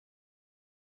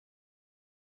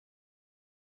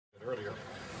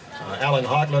Alan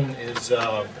Hoglund is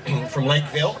from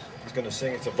Lakeville. He's going to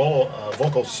sing. It's a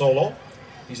vocal solo.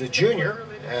 He's a junior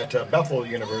at Bethel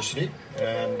University,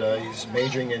 and he's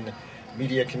majoring in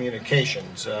media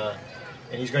communications. And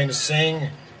he's going to sing,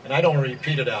 and I don't want to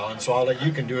repeat it, Alan, so I'll let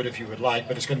you can do it if you would like,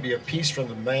 but it's going to be a piece from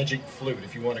the Magic Flute.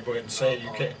 If you want to go ahead and say it,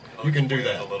 you can do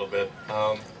that. A little bit.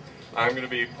 I'm going to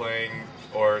be playing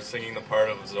or singing the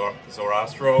part of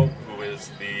Zorastro, who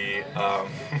is the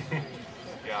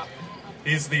yeah,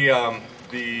 he's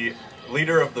the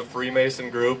leader of the Freemason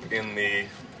group in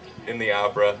the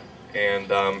opera,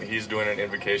 and he's doing an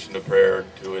invocation to prayer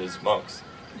to his monks,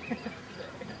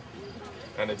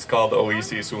 and it's called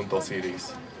Oasis und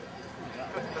Osiris.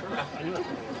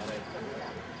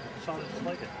 Sounds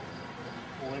like it.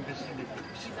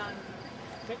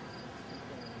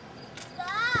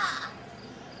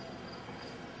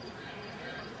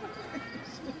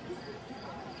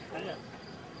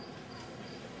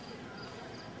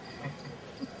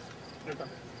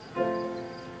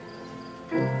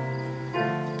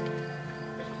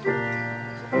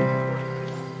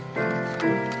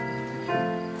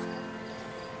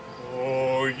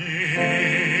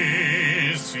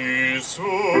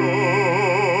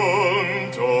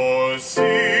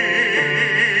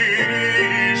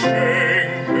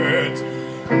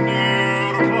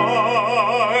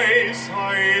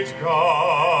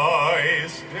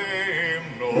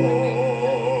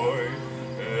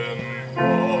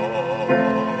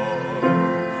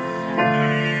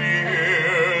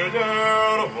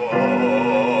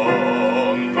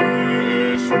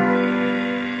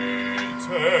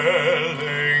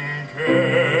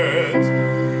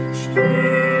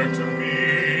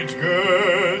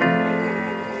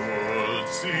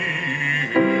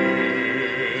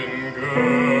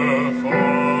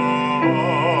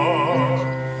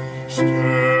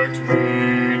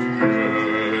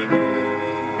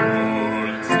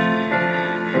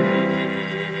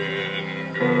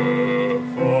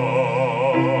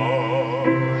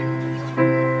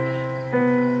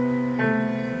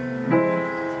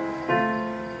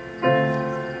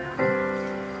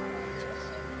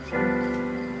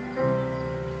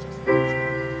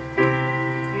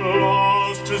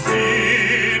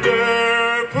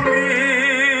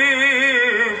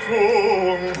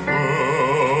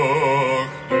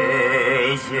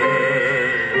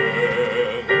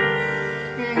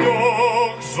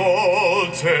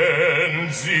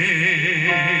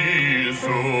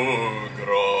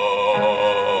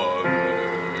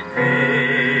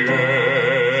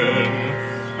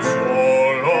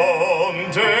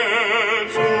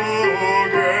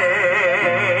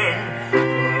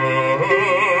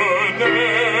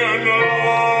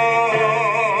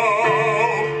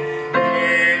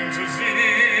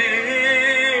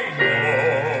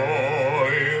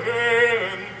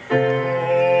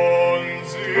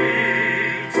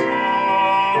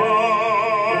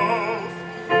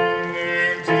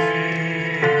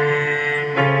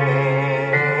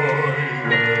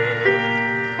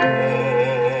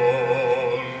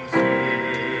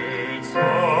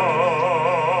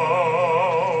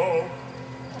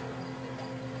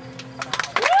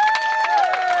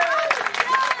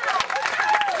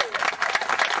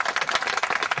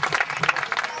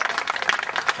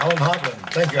 Alan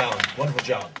Hoglund. Thank you, Alan. Wonderful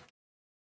job.